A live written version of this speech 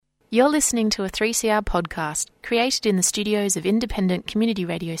You're listening to a 3CR podcast created in the studios of independent community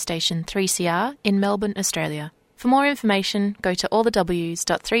radio station 3CR in Melbourne, Australia. For more information, go to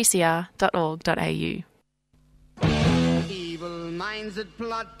allthews.3cr.org.au. Evil minds that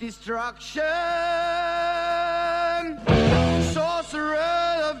plot destruction, sorcerer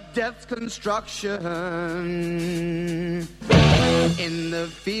of death's construction, in the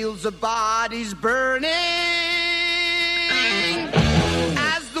fields of bodies burning,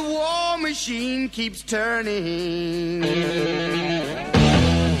 as the war machine keeps turning,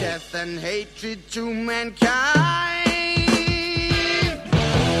 death and hatred to mankind,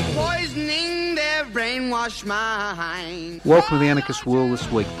 poisoning their brainwashed mind. Welcome to the Anarchist World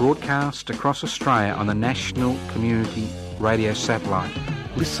This Week, broadcast across Australia on the National Community Radio Satellite.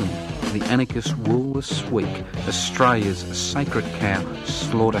 Listen to the Anarchist World This Week, Australia's sacred cow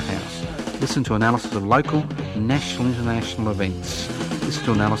slaughterhouse. Listen to analysis of local, national, international events. Listen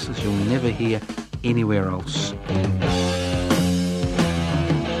to analysis you'll never hear anywhere else.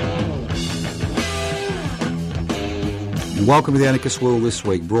 Welcome to the Anarchist World This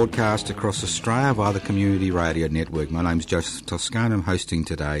Week, broadcast across Australia via the Community Radio Network. My name's Joseph Toscano. I'm hosting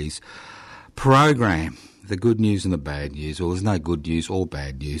today's program. The good news and the bad news. Well, there's no good news or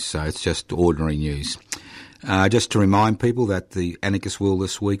bad news, so it's just ordinary news. Just to remind people that the Anarchist World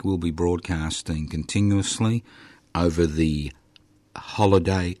This Week will be broadcasting continuously over the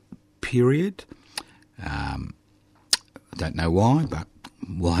holiday period. I don't know why, but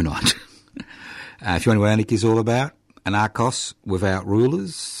why not? If you want to know what anarchy is all about, anarchos without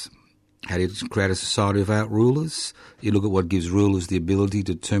rulers. How do you create a society without rulers? You look at what gives rulers the ability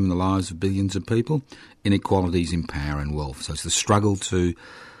to determine the lives of billions of people. Inequalities in power and wealth. So it's the struggle to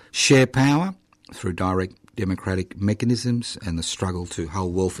share power through direct democratic mechanisms and the struggle to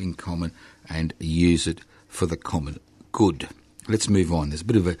hold wealth in common and use it for the common good. Let's move on. There's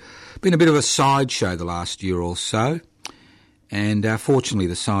been a bit of a sideshow the last year or so, and fortunately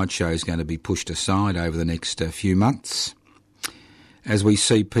the sideshow is going to be pushed aside over the next few months as we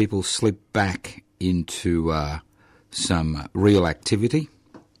see people slip back into some real activity.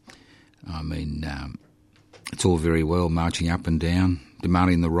 I mean, it's all very well marching up and down,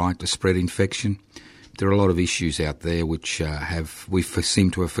 demanding the right to spread infection. There are a lot of issues out there which we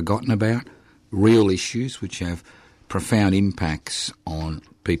seem to have forgotten about, real issues which have profound impacts on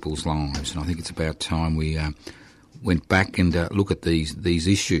people's lives. And I think it's about time we went back and look at these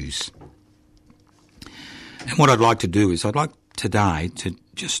issues. And what I'd like to do is I'd like today to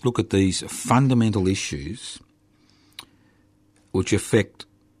just look at these fundamental issues which affect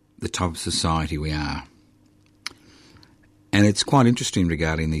the type of society we are. And it's quite interesting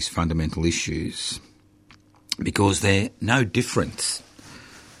regarding these fundamental issues because they're no different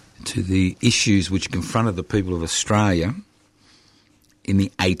to the issues which confronted the people of Australia in the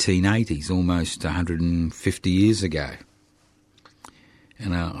 1880s, almost 150 years ago.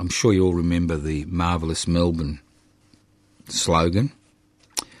 And I'm sure you all remember the Marvellous Melbourne slogan.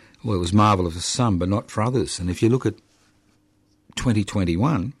 Well, it was marvellous for some, but not for others. And if you look at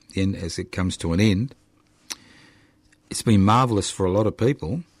 2021, and as it comes to an end, it's been marvellous for a lot of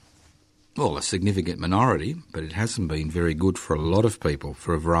people, well, a significant minority, but it hasn't been very good for a lot of people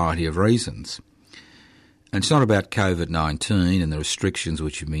for a variety of reasons. And it's not about COVID-19 and the restrictions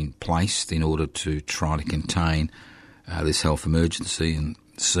which have been placed in order to try to contain this health emergency and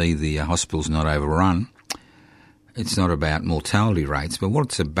see the hospitals not overrun. It's not about mortality rates, but what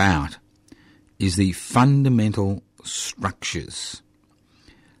it's about is the fundamental structures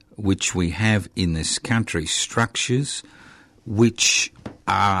which we have in this country, structures which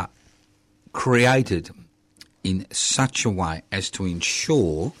are created in such a way as to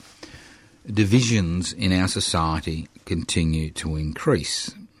ensure divisions in our society continue to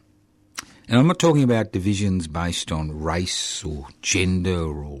increase. And I'm not talking about divisions based on race or gender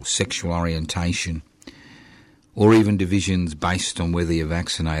or sexual orientation, or even divisions based on whether you're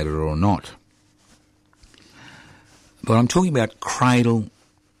vaccinated or not. But I'm talking about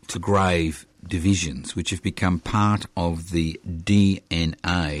cradle-to-grave divisions which have become part of the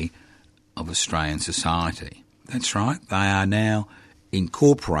DNA of Australian society. That's right, they are now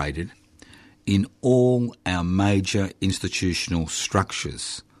incorporated in all our major institutional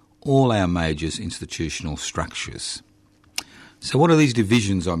structures. All our major institutional structures. So what are these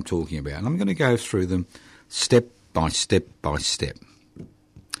divisions I'm talking about? And I'm going to go through them step by step by step.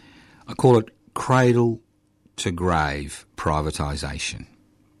 I call it cradle-to-grave privatisation.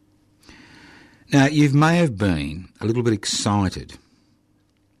 Now, you may have been a little bit excited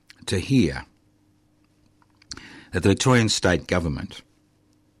to hear that the Victorian State Government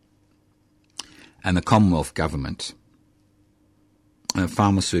and the Commonwealth Government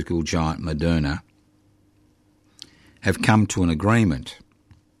pharmaceutical giant Moderna have come to an agreement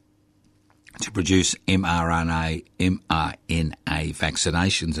to produce mRNA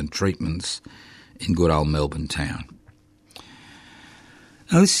vaccinations and treatments in good old Melbourne town.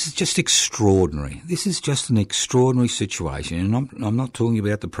 Now, this is just extraordinary. This is just an extraordinary situation, and I'm not talking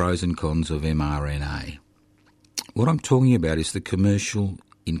about the pros and cons of mRNA. What I'm talking about is the commercial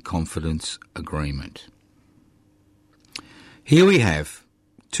in confidence agreement. Here we have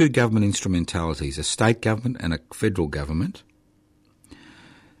two government instrumentalities, a state government and a federal government,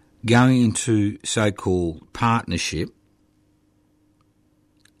 going into so-called partnership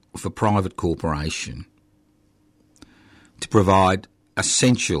for private corporation to provide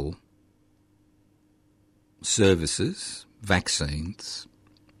essential services, vaccines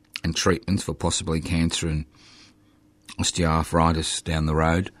and treatments for possibly cancer and osteoarthritis down the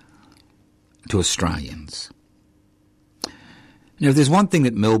road to Australians. Now, if there's one thing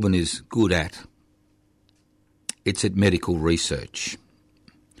that Melbourne is good at, it's at medical research.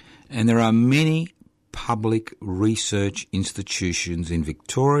 And there are many public research institutions in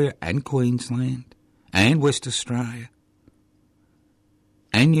Victoria and Queensland and West Australia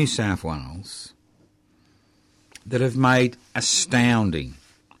and New South Wales that have made astounding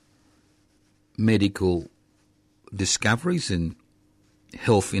medical discoveries and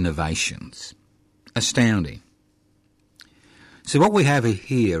health innovations. Astounding. So what we have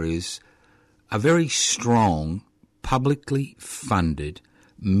here is a very strong, publicly funded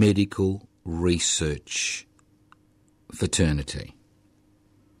medical research fraternity.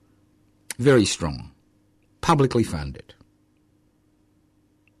 Very strong, publicly funded.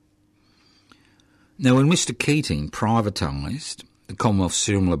 Now, when Mr Keating privatised the Commonwealth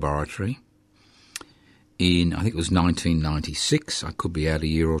Serum Laboratory in, I think it was 1996, I could be out a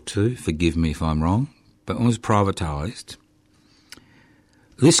year or two, forgive me if I'm wrong, but when it was privatised,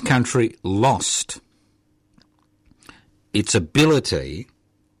 this country lost its ability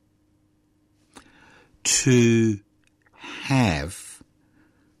to have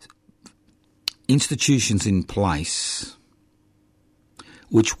institutions in place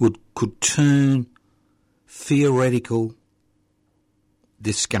which could turn theoretical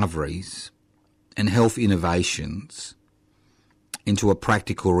discoveries and health innovations into a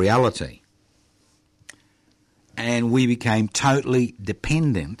practical reality. And we became totally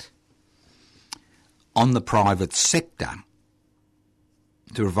dependent on the private sector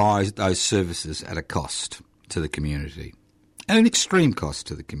to provide those services at a cost to the community, at an extreme cost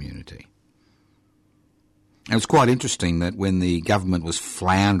to the community. It was quite interesting that when the government was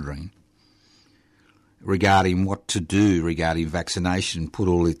floundering regarding what to do regarding vaccination, put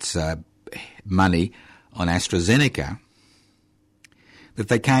all its money on AstraZeneca, that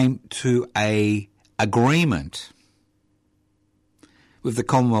they came to a agreement with the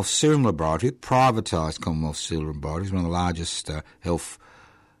Commonwealth Serum Laboratory, privatised Commonwealth Serum Laboratory, one of the largest health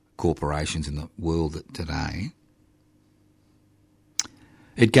corporations in the world today.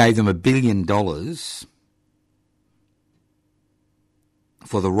 It gave them $1 billion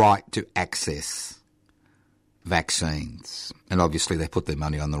for the right to access vaccines. And obviously they put their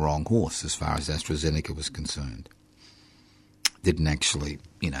money on the wrong horse as far as AstraZeneca was concerned. Didn't actually,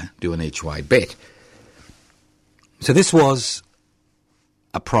 do an each way bet. So this was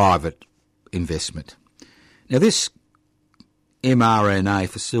a private investment. Now this mRNA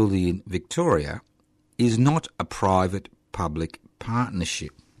facility in Victoria is not a private-public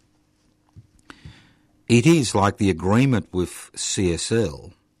partnership. It is like the agreement with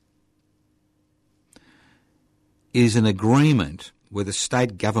CSL, is an agreement where the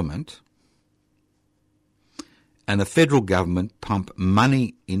state government and the federal government pump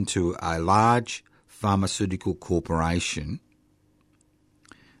money into a large pharmaceutical corporation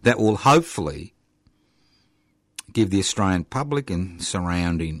that will hopefully give the Australian public and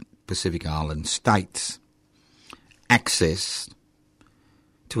surrounding Pacific Island states access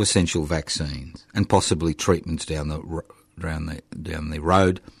to essential vaccines and possibly treatments down the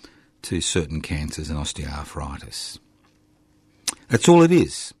road to certain cancers and osteoarthritis. That's all it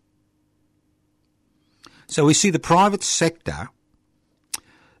is. So we see the private sector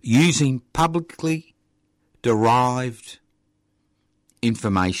using publicly derived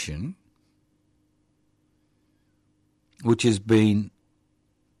information which has been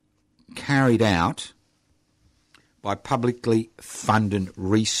carried out by publicly funded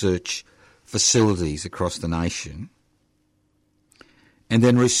research facilities across the nation, and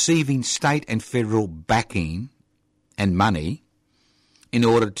then receiving state and federal backing and money in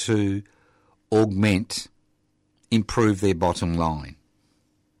order to improve their bottom line.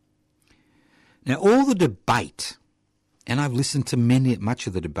 Now, all the debate and I've listened to much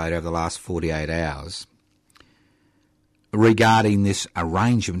of the debate over the last 48 hours regarding this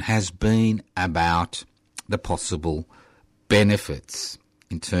arrangement, has been about the possible benefits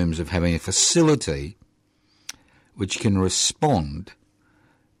in terms of having a facility which can respond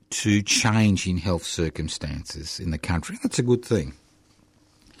to change in health circumstances in the country. That's a good thing.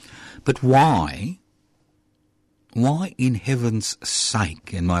 But why in heaven's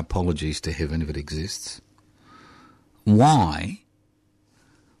sake, and my apologies to heaven if it exists, why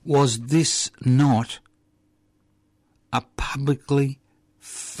was this not a publicly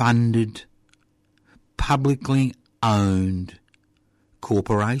funded, publicly owned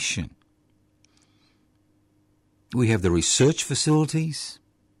corporation? We have the research facilities,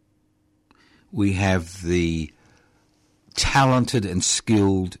 we have the talented and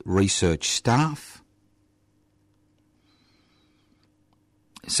skilled research staff.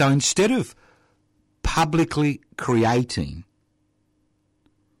 So instead of publicly creating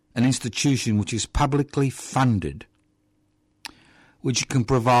an institution which is publicly funded, which can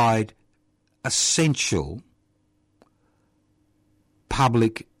provide essential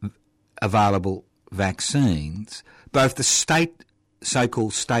public available vaccines, both the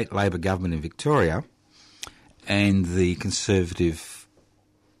so-called state Labor government in Victoria and the Conservative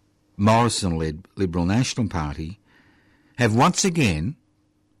Morrison-led Liberal National Party have once again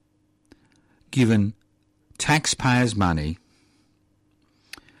given taxpayers' money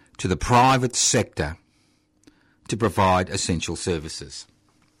to the private sector to provide essential services.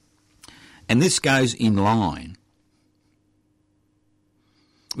 And this goes in line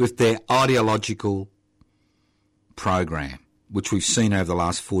with their ideological program, which we've seen over the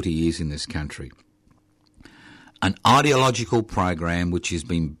last 40 years in this country. An ideological program which has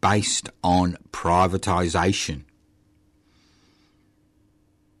been based on privatisation,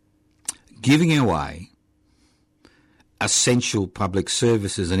 giving away essential public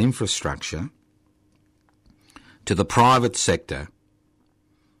services and infrastructure to the private sector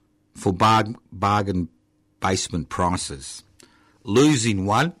for bargain basement prices, losing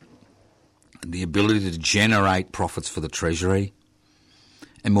one, the ability to generate profits for the Treasury,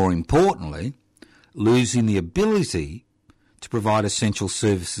 and more importantly, losing the ability to provide essential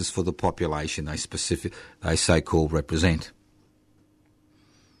services for the population they so-called represent.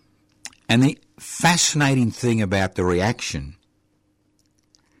 And the fascinating thing about the reaction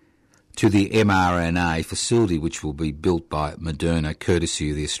to the mRNA facility, which will be built by Moderna,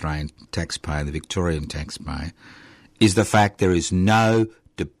 courtesy of the Australian taxpayer, the Victorian taxpayer, is the fact there is no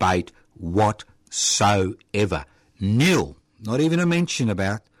debate whatsoever. Nil. Not even a mention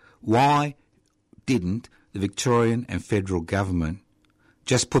about why didn't the Victorian and federal government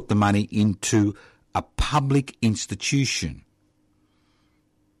just put the money into a public institution.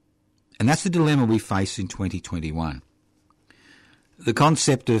 And that's the dilemma we face in 2021. The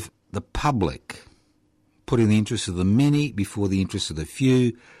concept of the public putting the interests of the many before the interests of the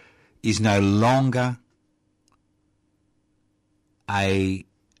few is no longer a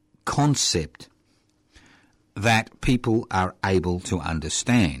concept that people are able to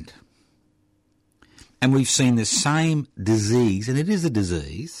understand. And we've seen the same disease, and it is a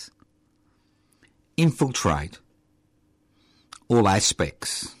disease, infiltrate all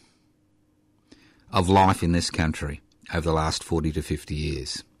aspects of life in this country over the last 40 to 50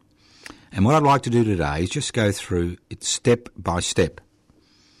 years. And what I'd like to do today is just go through it step by step.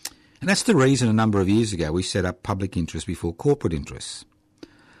 And that's the reason a number of years ago we set up public interest before corporate interests,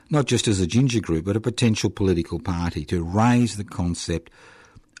 not just as a ginger group, but a potential political party to raise the concept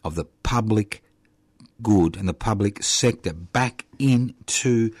of the public good and the public sector back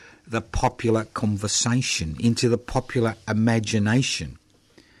into the popular conversation, into the popular imagination.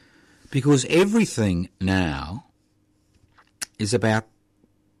 Because everything now is about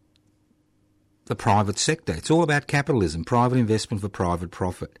the private sector. It's all about capitalism, private investment for private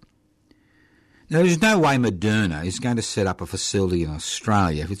profit. Now, there's no way Moderna is going to set up a facility in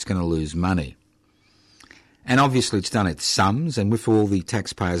Australia if it's going to lose money. And obviously it's done its sums, and with all the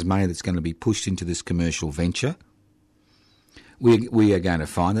taxpayers' money that's going to be pushed into this commercial venture, we are going to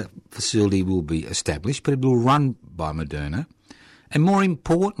find that facility will be established, but it will run by Moderna. And more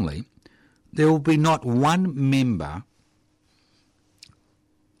importantly, there will be not one member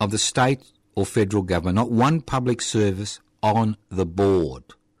of the state or federal government, not one public service on the board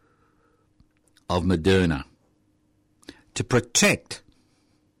of Moderna to protect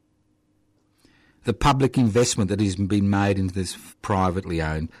the public investment that has been made into this privately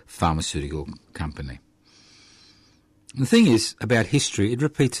owned pharmaceutical company. The thing is, about history, it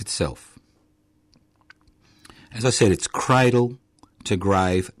repeats itself. As I said, it's cradle to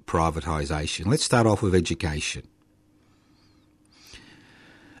grave privatisation. Let's start off with education.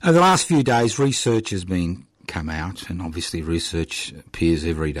 Over the last few days, research has been come out, and obviously research appears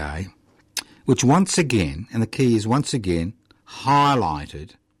every day, which once again, and the key is once again,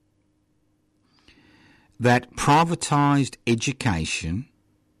 highlighted that privatised education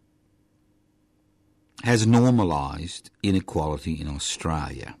has normalised inequality in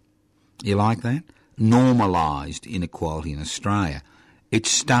Australia. You like that? Normalised inequality in Australia. It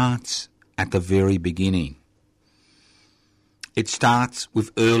starts at the very beginning. It starts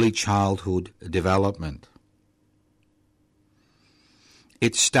with early childhood development.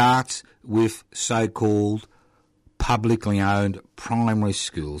 It starts with so-called publicly owned primary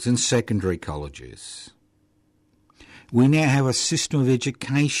schools and secondary colleges. We now have a system of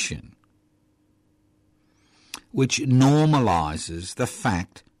education which normalises the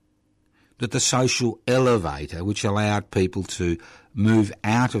fact that the social elevator, which allowed people to move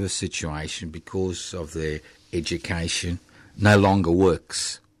out of a situation because of their education, no longer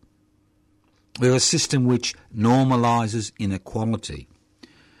works. We have a system which normalises inequality.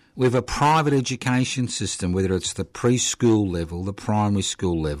 We have a private education system, whether it's the preschool level, the primary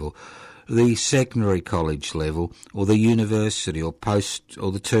school level, the secondary college level, or the university or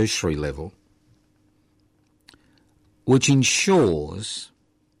the tertiary level, which ensures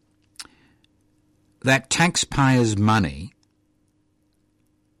that taxpayers' money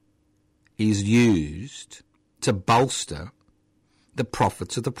is used to bolster the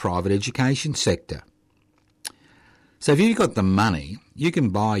profits of the private education sector. So if you've got the money, you can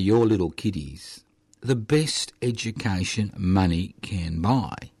buy your little kiddies the best education money can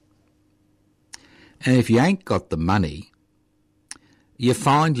buy. And if you ain't got the money, you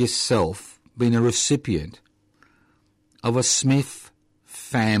find yourself being a recipient of a Smith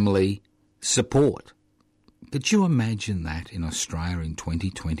family support. Could you imagine that in Australia in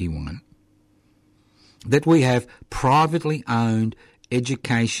 2021? That we have privately owned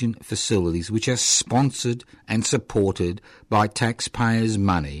education facilities which are sponsored and supported by taxpayers'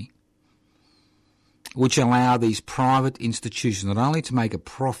 money, which allow these private institutions not only to make a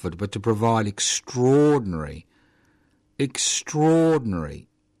profit but to provide extraordinary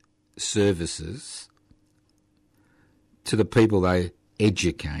services to the people they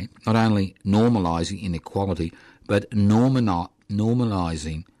educate, not only normalising inequality but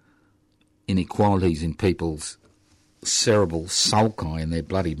normalising inequalities in people's cerebral sulci and their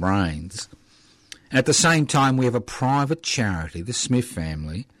bloody brains. At the same time, we have a private charity, the Smith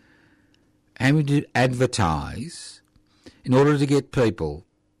family, having to advertise in order to get people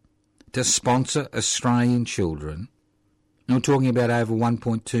to sponsor Australian children. And we're talking about over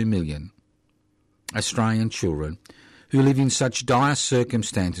 1.2 million Australian children who live in such dire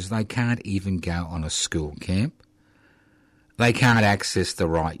circumstances they can't even go on a school camp. They can't access the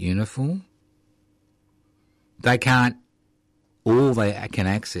right uniform. All they can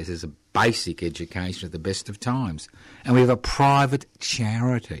access is a basic education at the best of times. And we have a private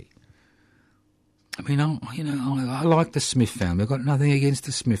charity. I mean, I like the Smith family. I've got nothing against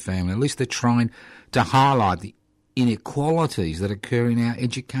the Smith family. At least they're trying to highlight the inequalities that occur in our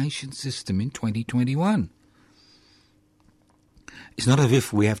education system in 2021. It's not as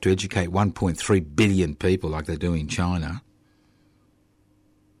if we have to educate 1.3 billion people like they do in China.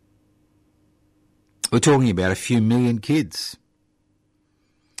 We're talking about a few million kids.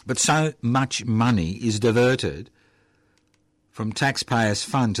 But so much money is diverted from taxpayers'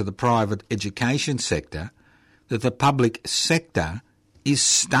 fund to the private education sector that the public sector is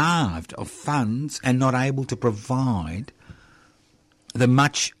starved of funds and not able to provide the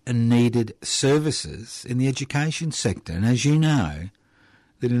much-needed services in the education sector. And as you know,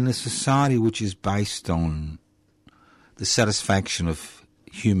 that in a society which is based on the satisfaction of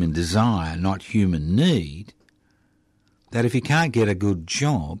human desire, not human need, that if you can't get a good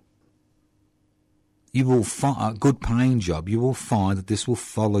job, you will find a good paying job, you will find that this will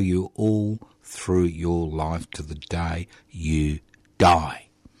follow you all through your life to the day you die.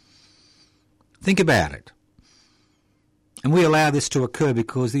 Think about it. And we allow this to occur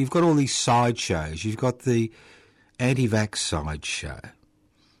because you've got all these sideshows. You've got the anti-vax sideshow.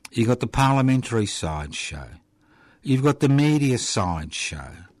 You've got the parliamentary sideshow. You've got the media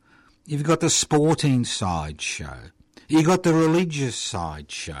sideshow. You've got the sporting sideshow. You've got the religious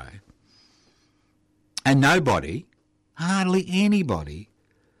sideshow. And nobody, hardly anybody,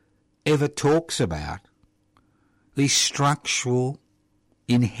 ever talks about the structural,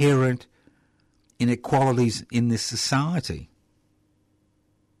 inherent inequalities in this society.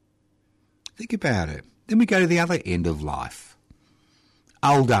 Think about it. Then we go to the other end of life.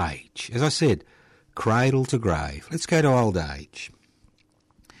 Old age. As I said, cradle to grave. Let's go to old age.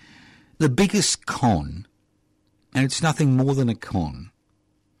 The biggest con, and it's nothing more than a con,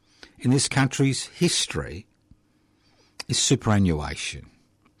 in this country's history is superannuation.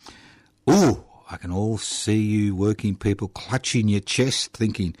 Ooh, I can all see you working people clutching your chest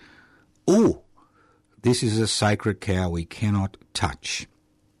thinking, ooh, this is a sacred cow we cannot touch.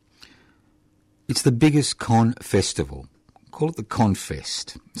 It's the biggest con festival. Call it the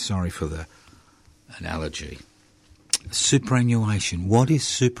Confest. Sorry for the analogy. Superannuation. What is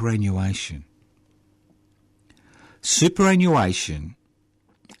superannuation? Superannuation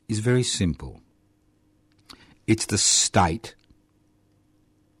is very simple. It's the state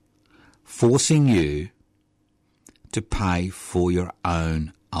forcing you to pay for your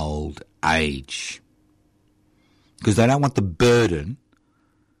own old age. Because they don't want the burden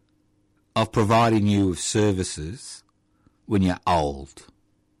of providing you with services when you're old.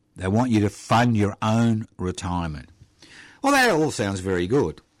 They want you to fund your own retirement. Well, that all sounds very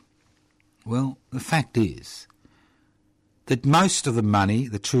good. Well, the fact is that most of the money,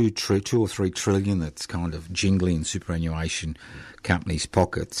 the 2 or 3 trillion that's kind of jingling in superannuation companies'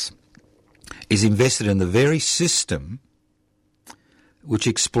 pockets, is invested in the very system which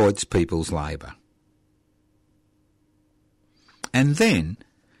exploits people's labour. And then,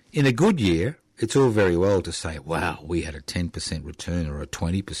 in a good year, it's all very well to say, wow, we had a 10% return or a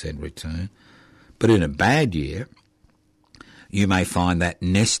 20% return. But in a bad year, you may find that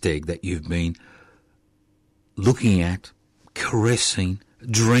nest egg that you've been looking at, caressing,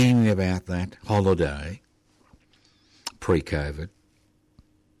 dreaming about that holiday, pre-COVID,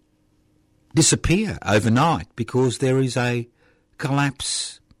 disappear overnight because there is a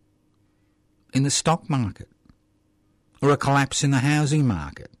collapse in the stock market or a collapse in the housing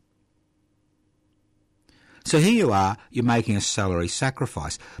market. So here you are, you're making a salary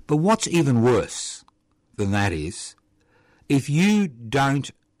sacrifice. But what's even worse than that is, if you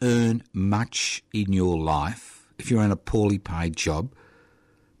don't earn much in your life, if you're in a poorly paid job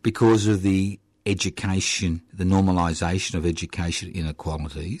because of the education, the normalisation of education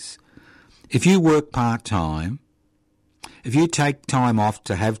inequalities, if you work part-time, if you take time off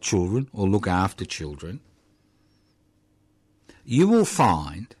to have children or look after children, you will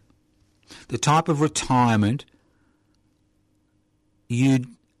find the type of retirement you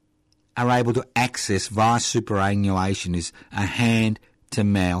are able to access via superannuation is a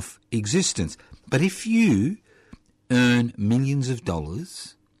hand-to-mouth existence. But if you earn millions of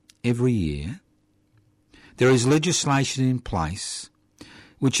dollars every year, there is legislation in place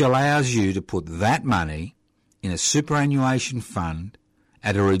which allows you to put that money in a superannuation fund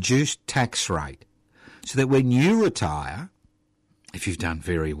at a reduced tax rate, so that when you retire, if you've done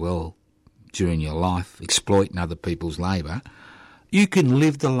very well during your life exploiting other people's labour, you can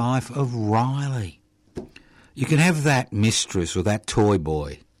live the life of Riley. You can have that mistress or that toy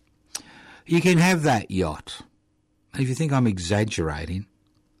boy. You can have that yacht. And if you think I'm exaggerating,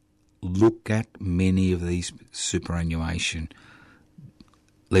 look at many of these superannuation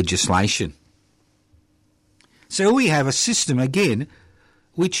legislation. So we have a system, again,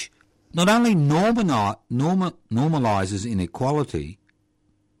 which not only normalises inequality,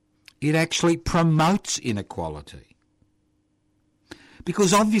 it actually promotes inequality.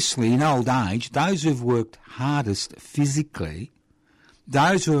 Because obviously in old age, those who've worked hardest physically,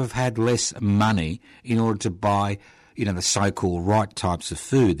 those who have had less money in order to buy, the so-called right types of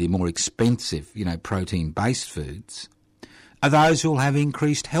food, the more expensive, protein-based foods, are those who will have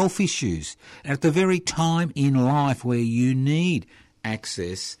increased health issues at the very time in life where you need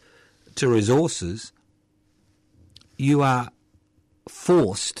access to resources. You are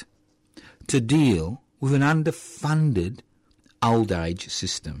forced to deal with an underfunded old age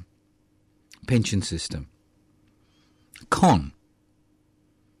system, pension system. Con.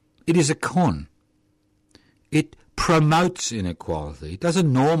 It is a con. It promotes inequality. It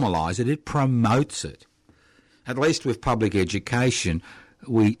doesn't normalise it, it promotes it. At least with public education,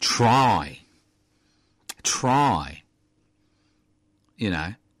 we try, to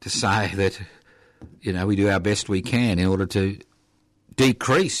say that, we do our best we can in order to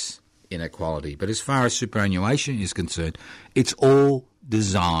decrease inequality. But as far as superannuation is concerned, it's all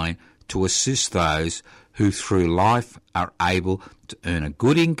designed to assist those who through life are able to earn a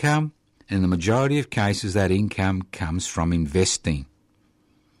good income, and in the majority of cases that income comes from investing.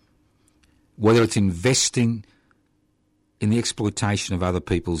 Whether it's investing in the exploitation of other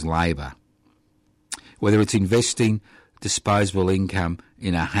people's labour, whether it's investing disposable income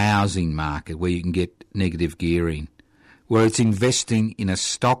in a housing market where you can get negative gearing, where it's investing in a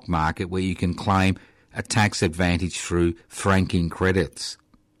stock market where you can claim a tax advantage through franking credits.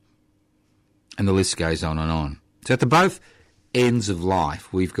 And the list goes on and on. So at the both ends of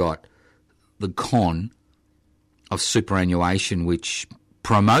life, we've got the con of superannuation, which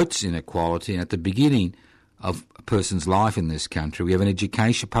promotes inequality, and at the beginning of a person's life in this country, we have an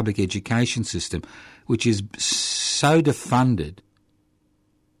public education system which is so defunded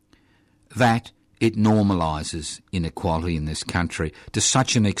that it normalises inequality in this country to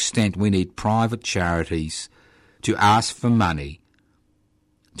such an extent we need private charities to ask for money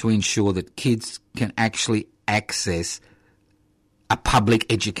to ensure that kids can actually access a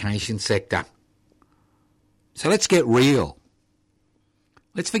public education sector. So let's get real.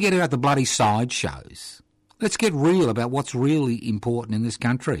 Let's forget about the bloody sideshows. Let's get real about what's really important in this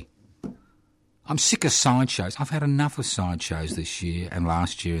country. I'm sick of sideshows. I've had enough of sideshows this year and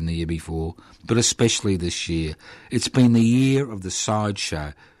last year and the year before, but especially this year. It's been the year of the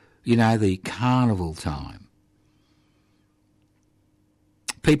sideshow, you know, the carnival time.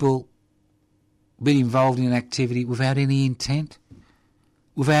 People being involved in an activity without any intent,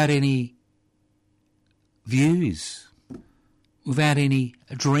 without any views, without any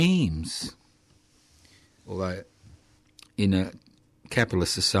dreams. Although in a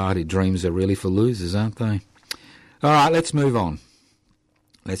capitalist society, dreams are really for losers, aren't they? All right, let's move on.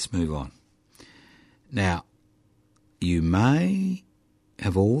 Now, you may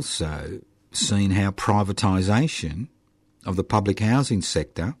have also seen how privatisation of the public housing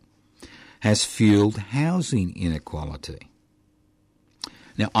sector has fuelled housing inequality.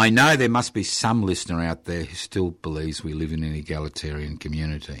 Now, I know there must be some listener out there who still believes we live in an egalitarian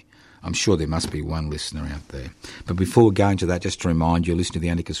community. I'm sure there must be one listener out there. But before we go into that, just to remind you, listen to the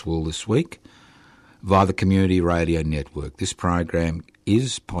Anarchist World This Week via the Community Radio Network. This program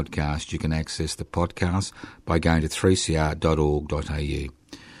is podcast. You can access the podcast by going to 3cr.org.au.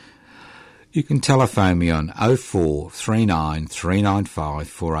 You can telephone me on 0439 395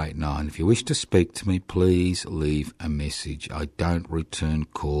 489. If you wish to speak to me, please leave a message. I don't return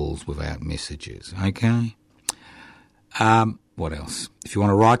calls without messages, okay? What else? If you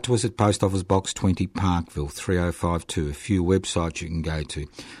want to write to us at Post Office Box 20 Parkville 3052, a few websites you can go to.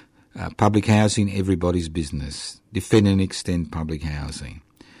 Public Housing, Everybody's Business. Defend and Extend Public Housing.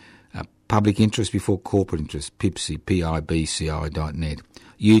 Public Interest Before Corporate Interest, PIBCI, PIBCI.net.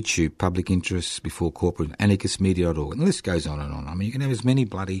 YouTube, Public Interest Before Corporate, anarchistmedia.org. And the list goes on and on. I mean, you can have as many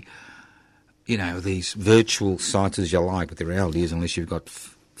bloody, these virtual sites as you like, but the reality is unless you've got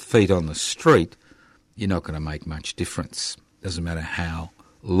feet on the street, you're not going to make much difference. Doesn't matter how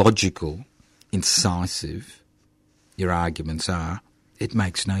logical, incisive your arguments are, it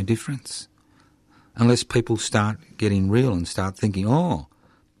makes no difference. Unless people start getting real and start thinking, oh,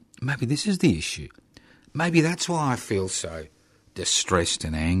 maybe this is the issue. Maybe that's why I feel so distressed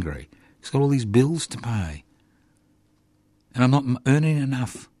and angry. It's got all these bills to pay. And I'm not earning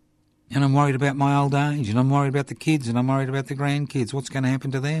enough. And I'm worried about my old age. And I'm worried about the kids. And I'm worried about the grandkids. What's going to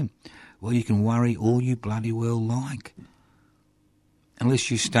happen to them? Well, you can worry all you bloody well like.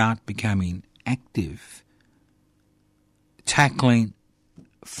 Unless you start becoming active, tackling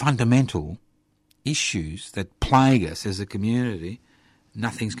fundamental issues that plague us as a community,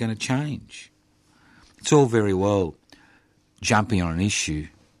 nothing's going to change. It's all very well jumping on an issue,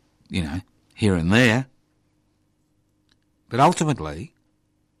 here and there. But ultimately,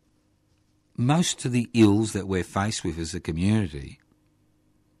 most of the ills that we're faced with as a community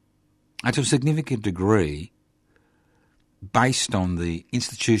are to a significant degree based on the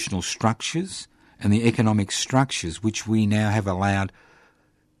institutional structures and the economic structures which we now have allowed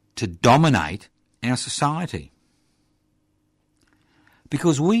to dominate our society.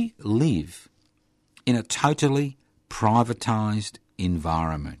 Because we live in a totally privatised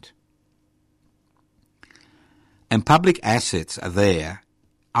environment. And public assets are there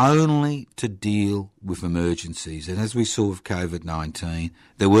only to deal with emergencies. And as we saw with COVID-19,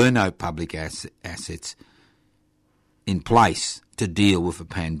 there were no public assets in place to deal with a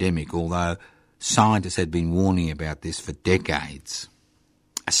pandemic, although scientists had been warning about this for decades,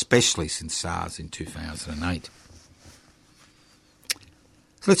 especially since SARS in 2008.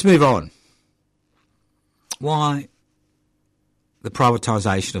 So let's move on. Why the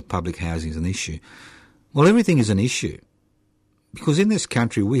privatisation of public housing is an issue? Well, everything is an issue. Because in this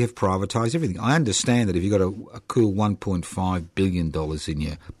country, we have privatised everything. I understand that if you've got a cool $1.5 billion in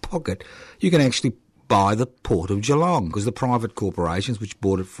your pocket, you can actually buy the Port of Geelong, because the private corporations, which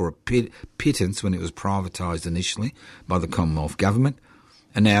bought it for a pittance when it was privatised initially by the Commonwealth Government,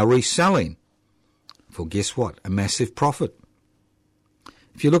 are now reselling for, guess what, a massive profit.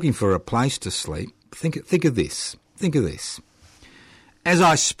 If you're looking for a place to sleep, think of this. Think of this. As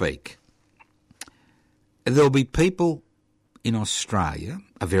I speak, there'll be people in Australia,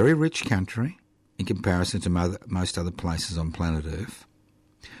 a very rich country in comparison to most other places on planet Earth,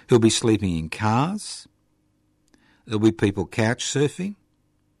 who'll be sleeping in cars. There'll be people couch surfing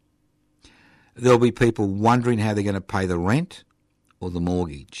there'll be people wondering how they're going to pay the rent or the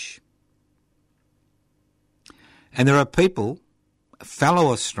mortgage. And there are people,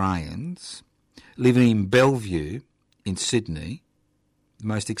 fellow Australians, living in Bellevue in Sydney, the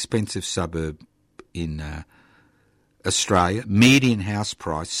most expensive suburb in Australia, median house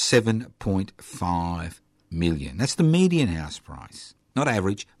price $7.5 million. That's the median house price, not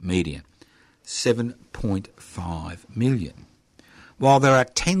average, median. $7.5 million. While there are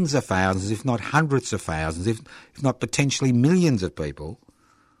tens of thousands, if not hundreds of thousands, if not potentially millions of people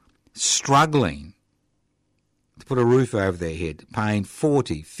struggling to put a roof over their head, paying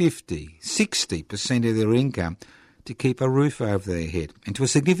 40, 50, 60% of their income to keep a roof over their head. And to a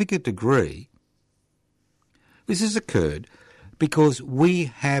significant degree, this has occurred because we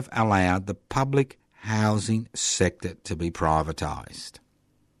have allowed the public housing sector to be privatised.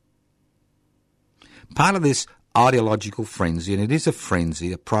 Part of this ideological frenzy, and it is a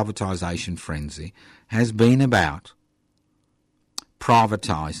frenzy, a privatisation frenzy, has been about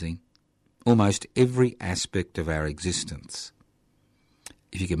privatising almost every aspect of our existence.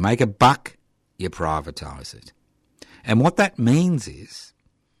 If you can make a buck, you privatise it. And what that means is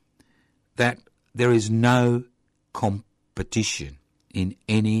that there is no competition in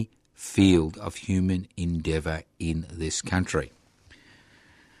any field of human endeavour in this country.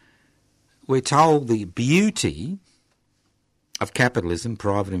 We're told the beauty of capitalism,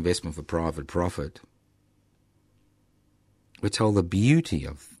 private investment for private profit. We're told the beauty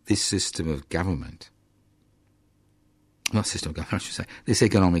of this system of government, not system of government, I should say, this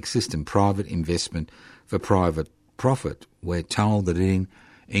economic system, private investment for private profit. We're told that it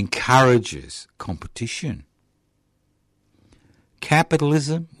encourages competition.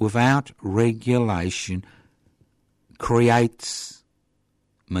 Capitalism without regulation creates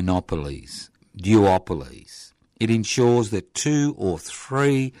monopolies, duopolies. It ensures that 2 or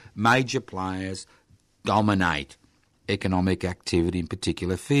 3 major players dominate economic activity in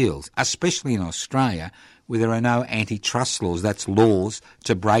particular fields, especially in Australia, where there are no antitrust laws. That's laws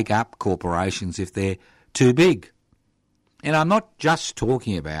to break up corporations if they're too big. And I'm not just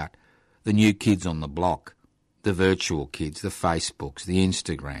talking about the new kids on the block, the virtual kids, the Facebooks, the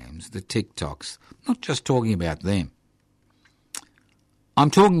Instagrams, the TikToks. I'm not just talking about them. I'm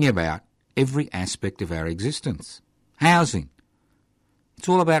talking about every aspect of our existence. Housing. It's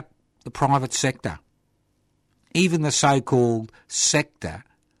all about the private sector. Even the so-called sector,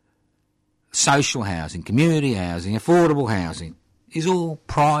 social housing, community housing, affordable housing, is all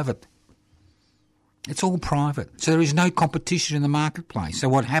private. It's all private. So there is no competition in the marketplace. So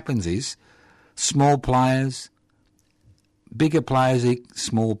what happens is small players, bigger players eat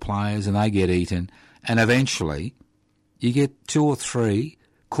small players and they get eaten, and eventually you get 2 or 3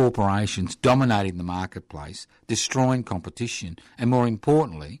 corporations dominating the marketplace, destroying competition, and more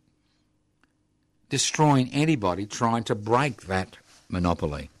importantly, destroying anybody trying to break that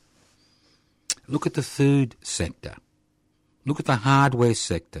monopoly. Look at the food sector. Look at the hardware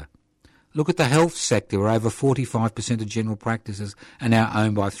sector. Look at the health sector, where over 45% of general practices are now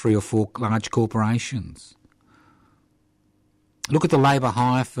owned by 3 or 4 large corporations. Look at the labour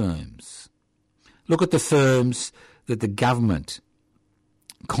hire firms. Look at the firms that the government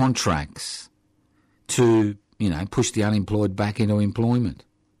contracts to, push the unemployed back into employment.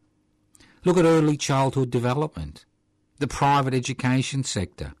 Look at early childhood development, the private education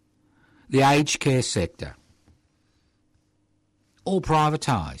sector, the aged care sector. All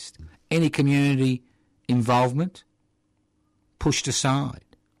privatised. Any community involvement pushed aside.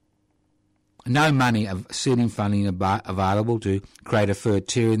 No money of seeding funding available to create a third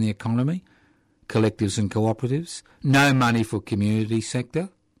tier in the economy, collectives and cooperatives. No money for community sector.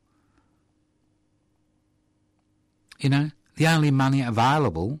 The only money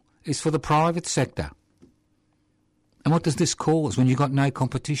available is for the private sector. And what does this cause when you've got no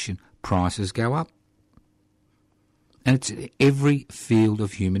competition? Prices go up. And it's every field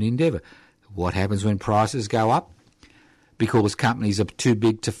of human endeavour. What happens when prices go up? Because companies are too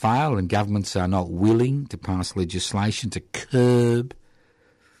big to fail and governments are not willing to pass legislation to curb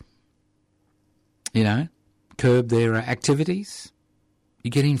their activities,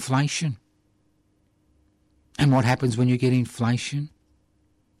 you get inflation. And what happens when you get inflation?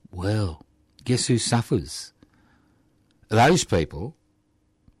 Well, guess who suffers? Those people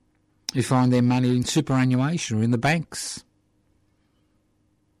who find their money in superannuation or in the banks.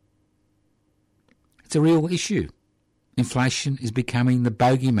 It's a real issue. Inflation is becoming the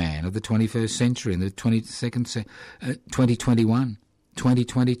bogeyman of the 21st century and the 2021,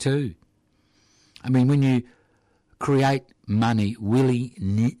 2022. I mean, when you create money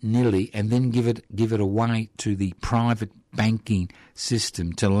willy-nilly and then give it away to the private banking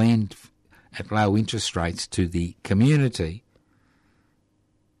system to lend at low interest rates to the community,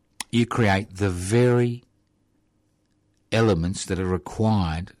 you create the very elements that are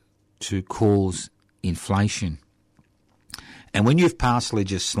required to cause inflation. And when you've passed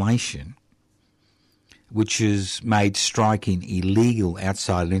legislation which has made striking illegal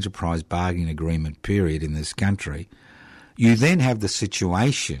outside an enterprise bargaining agreement period in this country, you then have the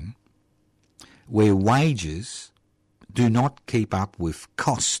situation where wages do not keep up with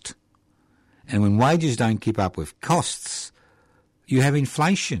cost. And when wages don't keep up with costs, you have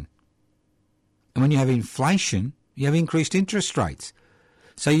inflation. And when you have inflation, you have increased interest rates.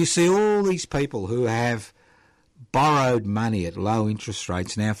 So you see all these people who have borrowed money at low interest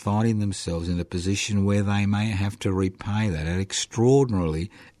rates now finding themselves in a position where they may have to repay that at extraordinarily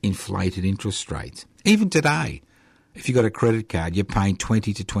inflated interest rates. Even today, if you've got a credit card, you're paying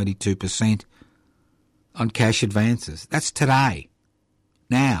 20 to 22% on cash advances. That's today.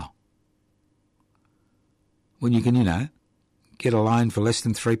 Now, when you can, get a loan for less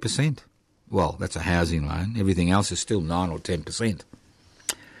than 3%. Well, that's a housing loan. Everything else is still 9 or 10%.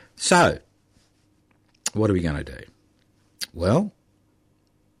 So, what are we going to do? Well,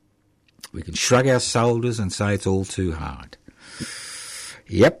 we can shrug our shoulders and say it's all too hard.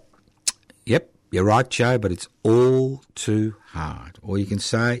 Yep, you're right, Joe, but it's all too hard. Or you can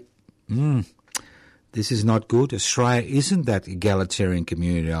say, this is not good. Australia isn't that egalitarian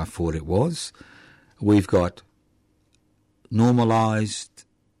community I thought it was. We've got normalised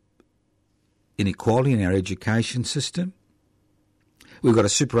inequality in our education system. We've got a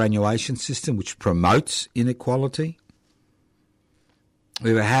superannuation system which promotes inequality. We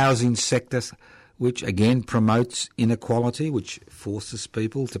have a housing sector which again promotes inequality, which forces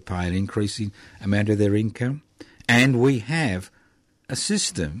people to pay an increasing amount of their income. And we have a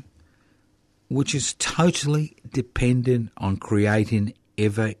system which is totally dependent on creating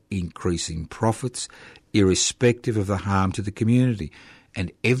ever-increasing profits, irrespective of the harm to the community.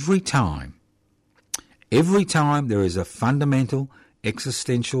 And every time there is a fundamental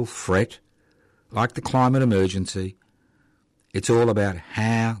existential threat, like the climate emergency, it's all about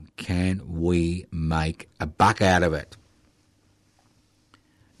how can we make a buck out of it.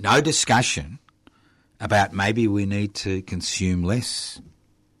 No discussion about maybe we need to consume less.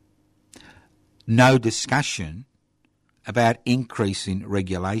 No discussion about increasing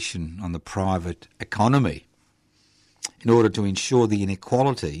regulation on the private economy in order to ensure the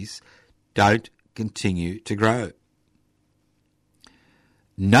inequalities don't continue to grow.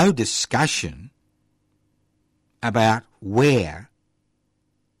 No discussion about where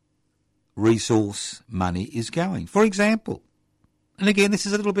resource money is going. For example, and again, this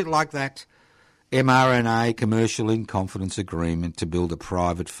is a little bit like that mRNA commercial in confidence agreement to build a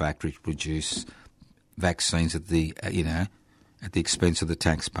private factory to produce vaccines at the at the expense of the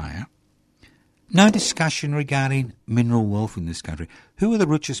taxpayer. No discussion regarding mineral wealth in this country. Who are the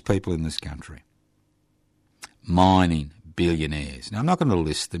richest people in this country? Mining billionaires. Now, I'm not going to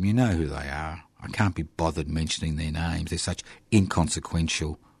list them. You know who they are. I can't be bothered mentioning their names. They're such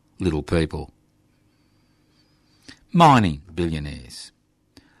inconsequential little people. Mining billionaires.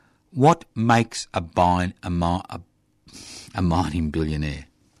 What makes a mining billionaire?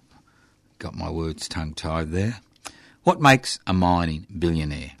 Got my words tongue-tied there. What makes a mining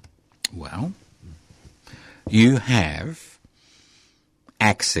billionaire? Well, you have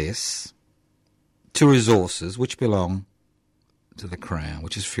access to resources which belong to the Crown,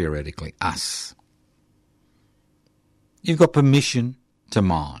 which is theoretically us. You've got permission to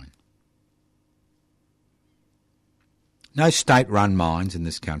mine. No state-run mines in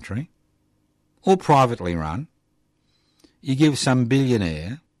this country, or privately run. You give some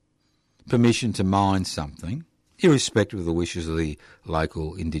billionaire permission to mine something, irrespective of the wishes of the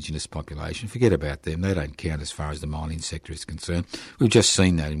local Indigenous population. Forget about them. They don't count as far as the mining sector is concerned. We've just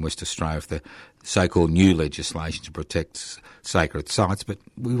seen that in West Australia with the so-called new legislation to protect sacred sites, but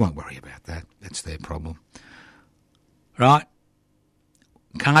we won't worry about that. That's their problem. Right?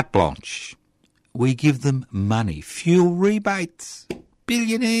 Carte blanche. We give them money. Fuel rebates.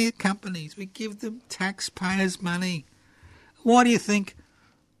 Billionaire companies. We give them taxpayers' money. Why do you think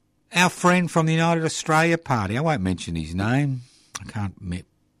our friend from the United Australia Party, I won't mention his name, I can't,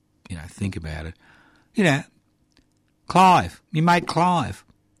 think about it. Clive, your mate Clive.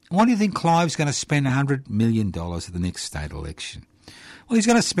 Why do you think Clive's going to spend $100 million at the next state election? Well, he's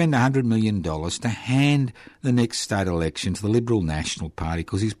going to spend $100 million to hand the next state election to the Liberal National Party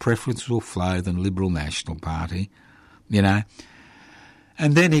because his preference will flow to the Liberal National Party, And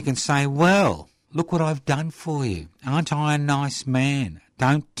then he can say, well, look what I've done for you. Aren't I a nice man?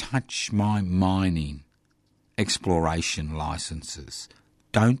 Don't touch my mining exploration licences.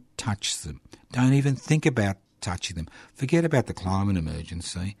 Don't touch them. Don't even think about touching them. Forget about the climate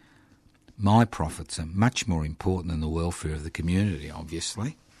emergency. My profits are much more important than the welfare of the community,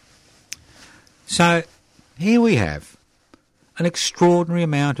 obviously. So here we have an extraordinary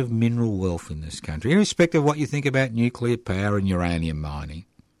amount of mineral wealth in this country, irrespective of what you think about nuclear power and uranium mining,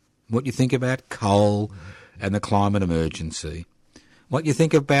 what you think about coal and the climate emergency, what you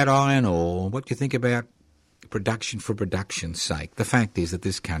think about iron ore, what you think about production for production's sake. The fact is that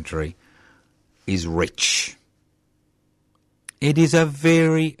this country is rich. It is a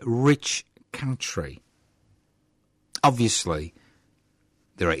very rich country. Obviously,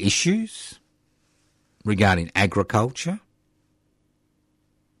 there are issues regarding agriculture,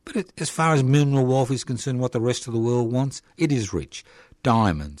 but as far as mineral wealth is concerned, what the rest of the world wants, it is rich.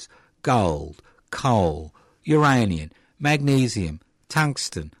 Diamonds, gold, coal, uranium, magnesium,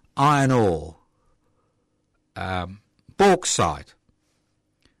 tungsten, iron ore, bauxite,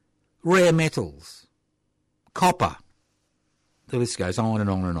 rare metals, copper. The list goes on and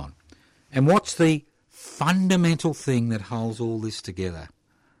on and on. And what's the fundamental thing that holds all this together?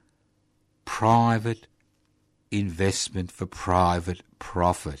 Private investment for private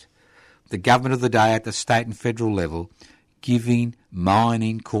profit. The government of the day at the state and federal level giving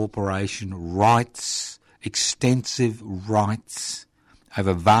mining corporation rights, extensive rights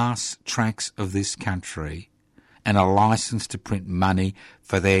over vast tracts of this country and a licence to print money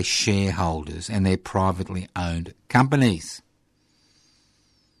for their shareholders and their privately owned companies.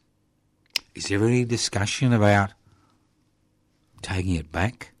 Is there any discussion about taking it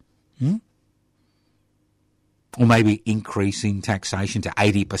back? Or maybe increasing taxation to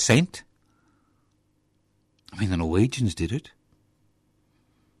 80%? I mean, the Norwegians did it.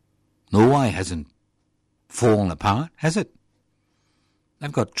 Norway hasn't fallen apart, has it?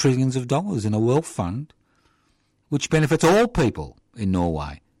 They've got trillions of dollars in a wealth fund which benefits all people in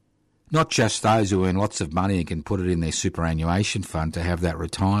Norway, not just those who earn lots of money and can put it in their superannuation fund to have that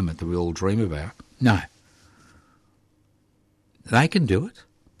retirement that we all dream about. No. They can do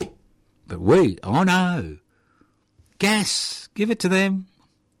it. But we, oh no. Gas, give it to them.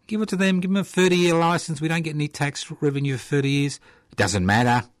 Give it to them. Give them a 30-year licence. We don't get any tax revenue for 30 years. It doesn't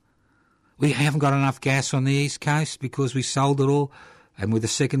matter. We haven't got enough gas on the East Coast because we sold it all and we're the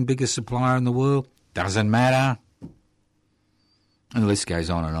second biggest supplier in the world. Doesn't matter. And the list goes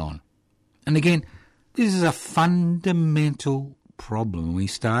on and on. And again, this is a fundamental problem. We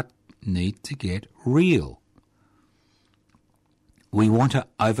need to get real. We want to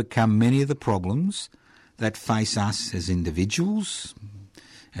overcome many of the problems that face us as individuals,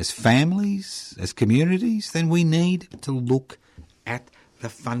 as families, as communities. Then we need to look at the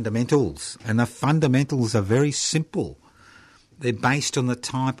fundamentals. And the fundamentals are very simple. They're based on the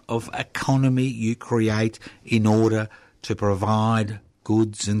type of economy you create in order to provide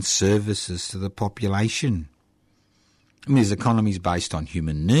goods and services to the population. I mean, there's economies based on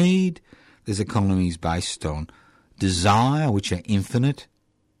human need. There's economies based on desire, which are infinite.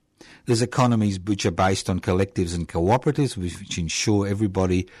 There's economies which are based on collectives and cooperatives, which ensure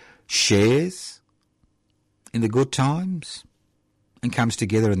everybody shares in the good times and comes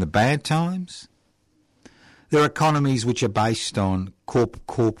together in the bad times. There are economies which are based on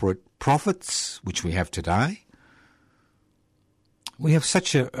corporate profits, which we have today. We have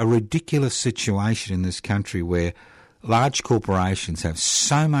such a ridiculous situation in this country where large corporations have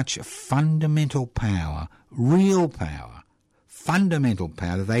so much fundamental power, real power, fundamental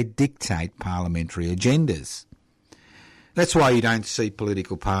power, that they dictate parliamentary agendas. That's why you don't see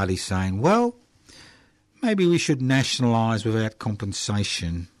political parties saying, well, maybe we should nationalise without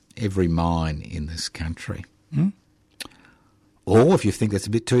compensation every mine in this country. Or, if you think that's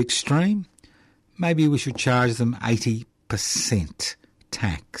a bit too extreme, maybe we should charge them 80%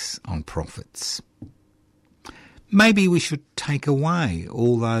 tax on profits. Maybe we should take away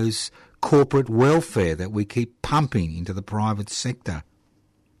all those corporate welfare that we keep pumping into the private sector.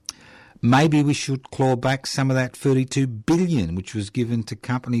 Maybe we should claw back some of that $32 billion which was given to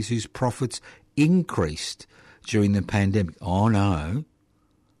companies whose profits increased during the pandemic. Oh no,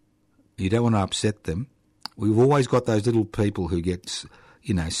 you don't want to upset them. We've always got those little people who get,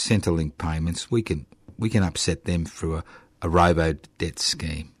 Centrelink payments. We can upset them through a robo-debt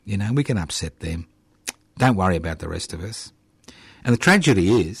scheme. We can upset them. Don't worry about the rest of us. And the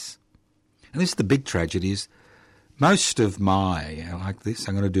tragedy is, and this is the big tragedy, is most of I'm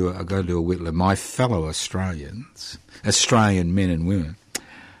going to do a whittler, my fellow Australians, Australian men and women,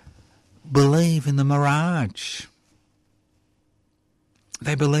 believe in the mirage.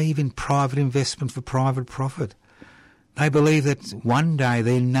 They believe in private investment for private profit. They believe that one day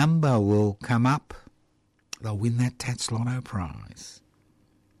their number will come up. They'll win that Tats Lotto prize.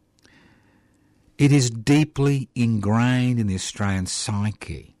 It is deeply ingrained in the Australian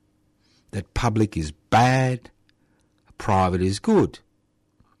psyche that public is bad, private is good.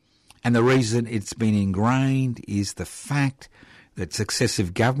 And the reason it's been ingrained is the fact that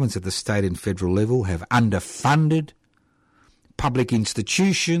successive governments at the state and federal level have underfunded public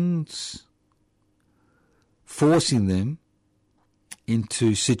institutions, forcing them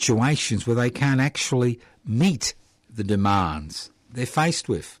into situations where they can't actually meet the demands they're faced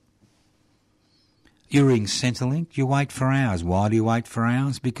with. You ring Centrelink, you wait for hours. Why do you wait for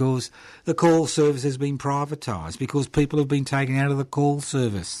hours? Because the call service has been privatised, because people have been taken out of the call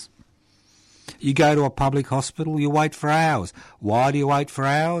service. You go to a public hospital, you wait for hours. Why do you wait for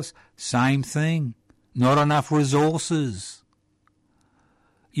hours? Same thing. Not enough resources.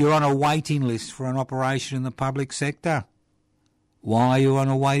 You're on a waiting list for an operation in the public sector. Why are you on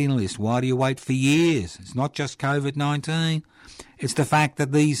a waiting list? Why do you wait for years? It's not just COVID-19. It's the fact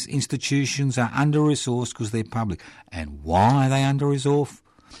that these institutions are under-resourced because they're public. And why are they under-resourced?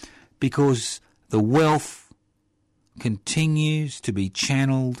 Because the wealth continues to be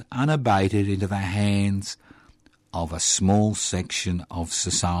channeled unabated into the hands of a small section of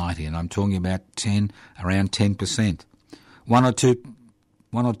society. And I'm talking about around 10%. 1 or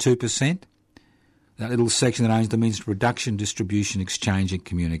 2%. That little section that owns the means of production, distribution, exchange and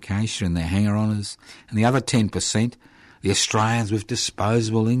communication, and their hanger-oners. And the other 10%, the Australians with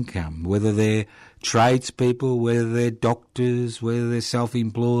disposable income, whether they're tradespeople, whether they're doctors, whether they're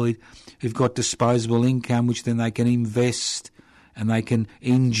self-employed, who've got disposable income which then they can invest and they can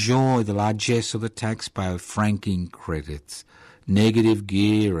enjoy the largesse of the taxpayer, franking credits, negative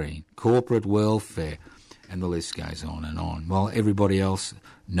gearing, corporate welfare, and the list goes on and on. While everybody else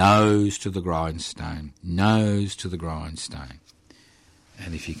nose to the grindstone. And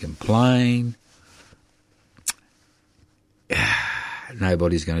if you complain,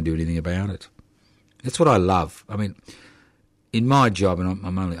 nobody's going to do anything about it. That's what I love. I mean, in my job, and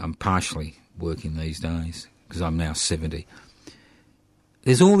I'm partially working these days because I'm now 70.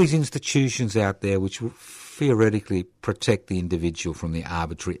 There's all these institutions out there which theoretically protect the individual from the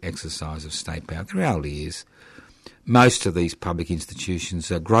arbitrary exercise of state power. The reality is, most of these public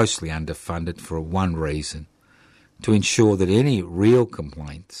institutions are grossly underfunded for one reason, to ensure that any real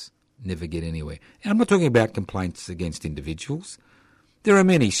complaints never get anywhere. And I'm not talking about complaints against individuals. There are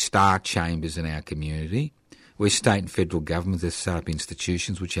many star chambers in our community where state and federal governments have set up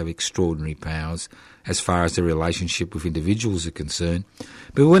institutions which have extraordinary powers as far as their relationship with individuals are concerned.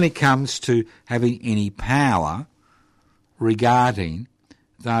 But when it comes to having any power regarding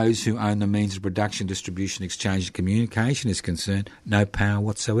those who own the means of production, distribution, exchange and communication is concerned, no power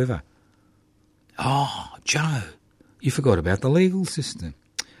whatsoever. Oh, Joe, you forgot about the legal system.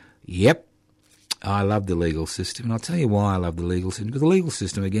 Yep, I love the legal system, and I'll tell you why I love the legal system. Because the legal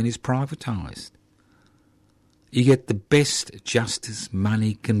system, again, is privatised. You get the best justice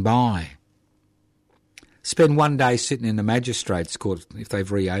money can buy. Spend one day sitting in the magistrates' court, if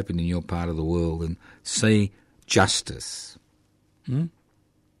they've reopened in your part of the world, and see justice.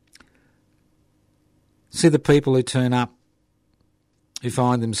 See the people who turn up, who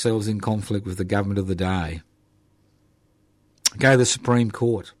find themselves in conflict with the government of the day. Go to the Supreme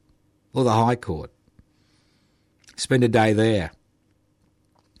Court or the High Court. Spend a day there.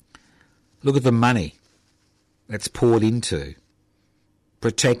 Look at the money that's poured into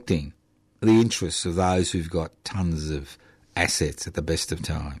protecting the interests of those who've got tons of assets at the best of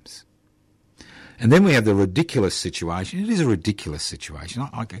times. And then we have the ridiculous situation. It is a ridiculous situation.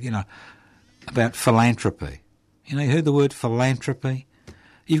 About philanthropy. You heard the word philanthropy?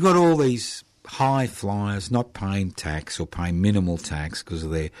 You've got all these high flyers not paying tax or paying minimal tax because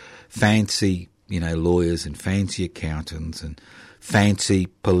of their fancy, lawyers and fancy accountants and fancy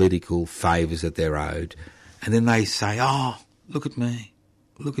political favours that they're owed. And then they say, oh, look at me.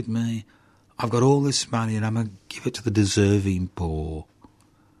 I've got all this money and I'm going to give it to the deserving poor.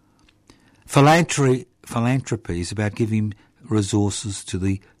 Philanthropy is about giving resources to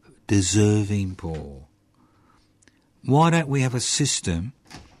the deserving poor. Why don't we have a system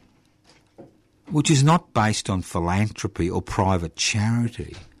which is not based on philanthropy or private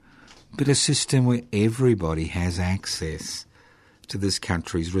charity, but a system where everybody has access to this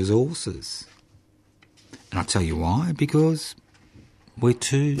country's resources? And I'll tell you why, because we're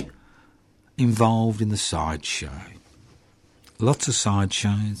too involved in the sideshow. Lots of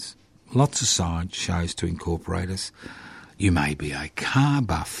sideshows to incorporate us. You may be a car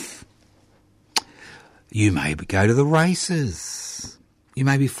buff. You may go to the races. You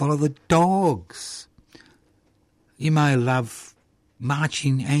maybe follow the dogs. You may love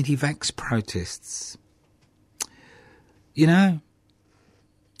marching anti-vax protests. You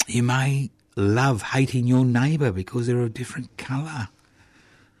may love hating your neighbour because they're of a different colour.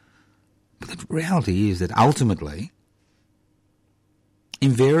 But the reality is that ultimately,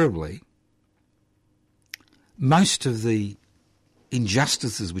 invariably, most of the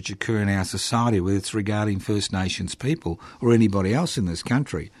injustices which occur in our society, whether it's regarding First Nations people or anybody else in this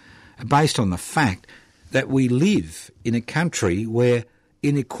country, are based on the fact that we live in a country where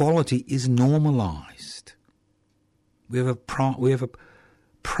inequality is normalised. We have a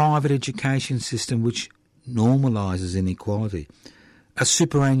private education system which normalises inequality, a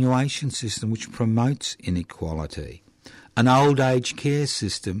superannuation system which promotes inequality, an old age care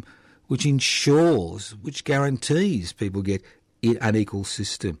system which ensures, which guarantees people get unequal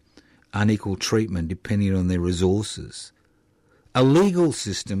treatment depending on their resources, a legal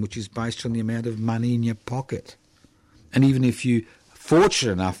system which is based on the amount of money in your pocket. And even if you're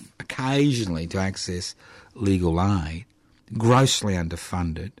fortunate enough occasionally to access legal aid, grossly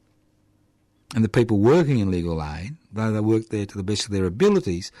underfunded, and the people working in legal aid, though they work there to the best of their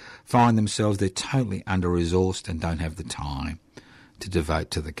abilities, find themselves they're totally under-resourced and don't have the time to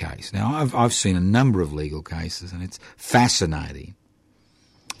devote to the case. Now, I've seen a number of legal cases, and it's fascinating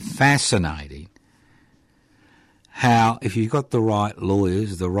how if you've got the right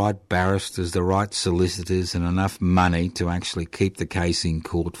lawyers, the right barristers, the right solicitors and enough money to actually keep the case in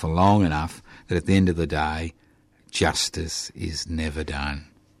court for long enough, that at the end of the day, justice is never done.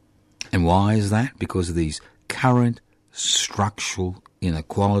 And why is that? Because of these current structural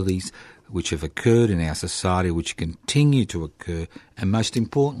inequalities which have occurred in our society, which continue to occur, and most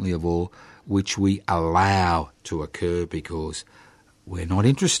importantly of all, which we allow to occur because we're not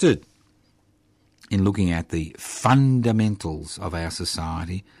interested in looking at the fundamentals of our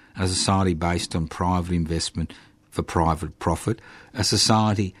society, a society based on private investment for private profit, a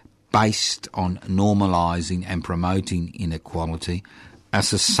society based on normalising and promoting inequality, a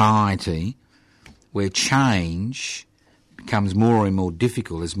society where change becomes more and more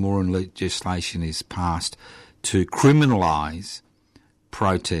difficult as more legislation is passed to criminalise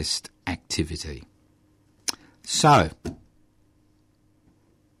protest activity. So,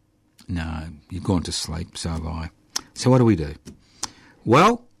 no, you've gone to sleep, so have I. So what do we do?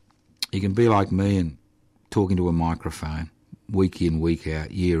 Well, you can be like me and talking to a microphone week in, week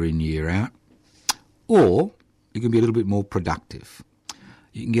out, year in, year out, or you can be a little bit more productive.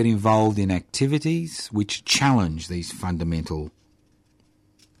 You can get involved in activities which challenge these fundamental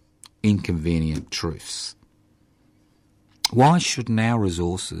inconvenient truths. Why shouldn't our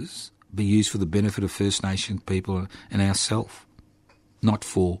resources be used for the benefit of First Nation people and ourselves, not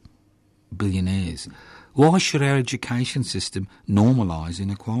for billionaires? Why should our education system normalise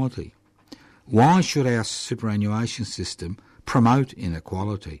inequality? Why should our superannuation system promote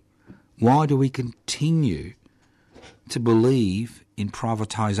inequality? Why do we continue to believe in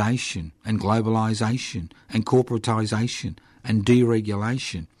privatisation and globalisation and corporatisation and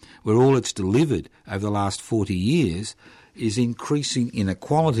deregulation, where all it's delivered over the last 40 years is increasing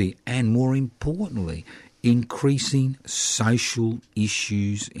inequality and, more importantly, increasing social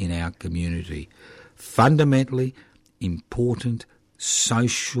issues in our community? Fundamentally important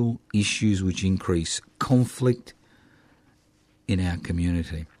social issues which increase conflict in our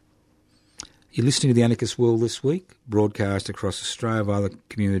community. You're listening to The Anarchist World This Week, broadcast across Australia via the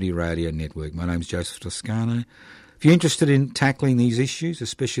Community Radio Network. My name's Joseph Toscano. If you're interested in tackling these issues,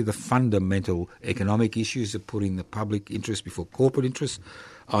 especially the fundamental economic issues of putting the public interest before corporate interests,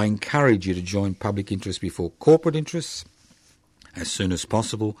 I encourage you to join public interest before corporate interests as soon as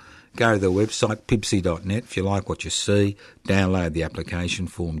possible. Go to the website, pibci.net. If you like what you see, download the application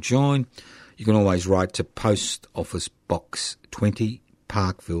form, join. You can always write to Post Office Box 20,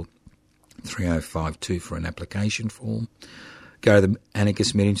 Parkville, 3052 for an application form. Go to the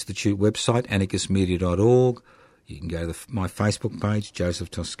Anarchist Media Institute website, anarchistmedia.org. You can go to my Facebook page, Joseph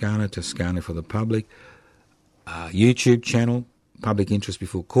Toscano, Toscano for the Public. YouTube channel, Public Interest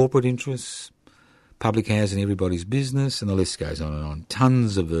Before Corporate Interests. Public Housing, Everybody's Business, and the list goes on and on.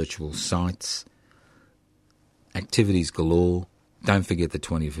 Tons of virtual sites, activities galore. Don't forget the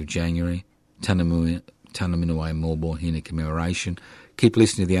 20th of January, Tunaminaway Morborne commemoration. Keep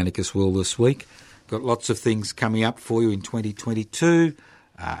listening to The Anarchist World This Week. Got lots of things coming up for you in 2022.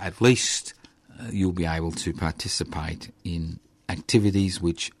 At least you'll be able to participate in activities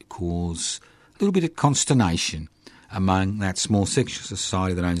which cause a little bit of consternation among that small section of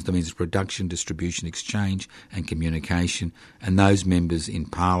society that owns the means of production, distribution, exchange and communication, and those members in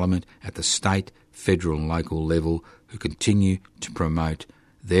Parliament at the state, federal and local level who continue to promote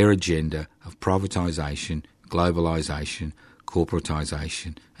their agenda of privatisation, globalisation,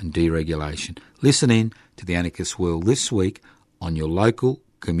 corporatisation and deregulation. Listen in to The Anarchist World This Week on your local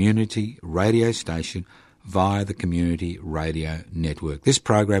community radio station via the Community Radio Network. This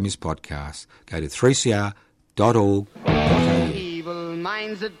program is podcast. Go to 3cr.org.au. Evil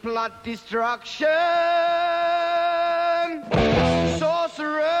minds that plot destruction,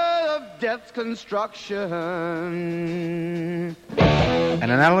 sorcerer of death's construction. An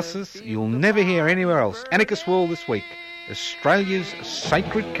analysis you'll never hear anywhere else. Anarchist World this week. Australia's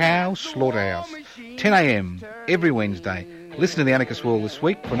sacred cow slaughterhouse. 10 a.m. every Wednesday. Listen to the Anarchist World this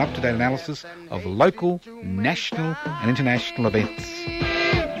week for an up-to-date analysis of local, national and international events.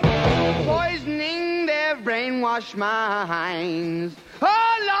 Poisoning their brainwashed minds.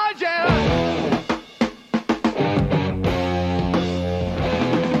 Oh, Lord, yeah.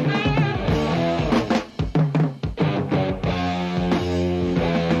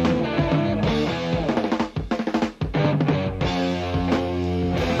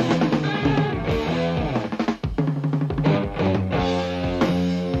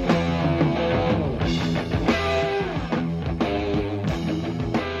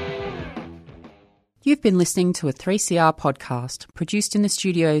 You've been listening to a 3CR podcast produced in the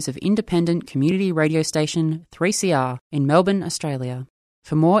studios of independent community radio station 3CR in Melbourne, Australia.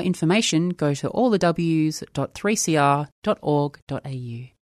 For more information, go to allthews.3cr.org.au.